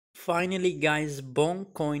Finally guys,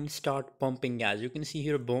 Bonk coin start pumping. Guys, you can see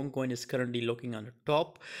here Bonk coin is currently looking on the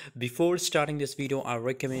top. Before starting this video, I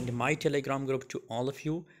recommend my Telegram group to all of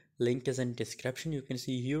you. Link is in description. You can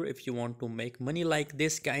see here if you want to make money like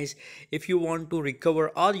this, guys, if you want to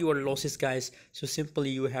recover all your losses, guys, so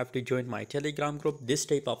simply you have to join my Telegram group. This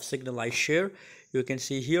type of signal I share, you can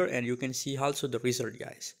see here, and you can see also the result,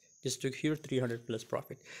 guys. Just took here 300 plus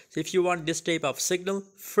profit. So if you want this type of signal,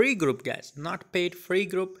 free group, guys, not paid, free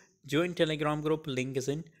group, join Telegram group. Link is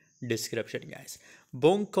in description, guys.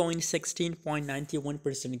 Bonk coin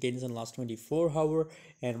 16.91% gains in last 24 hours,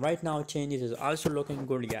 and right now changes is also looking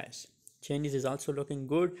good, guys. Changes is also looking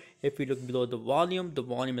good. If we look below the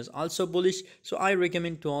volume is also bullish. So I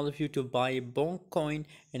recommend to all of you to buy Bonk coin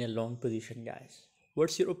in a long position, guys.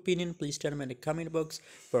 What's your opinion? Please tell me in the comment box.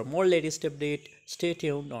 For more latest update, stay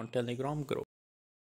tuned on Telegram group.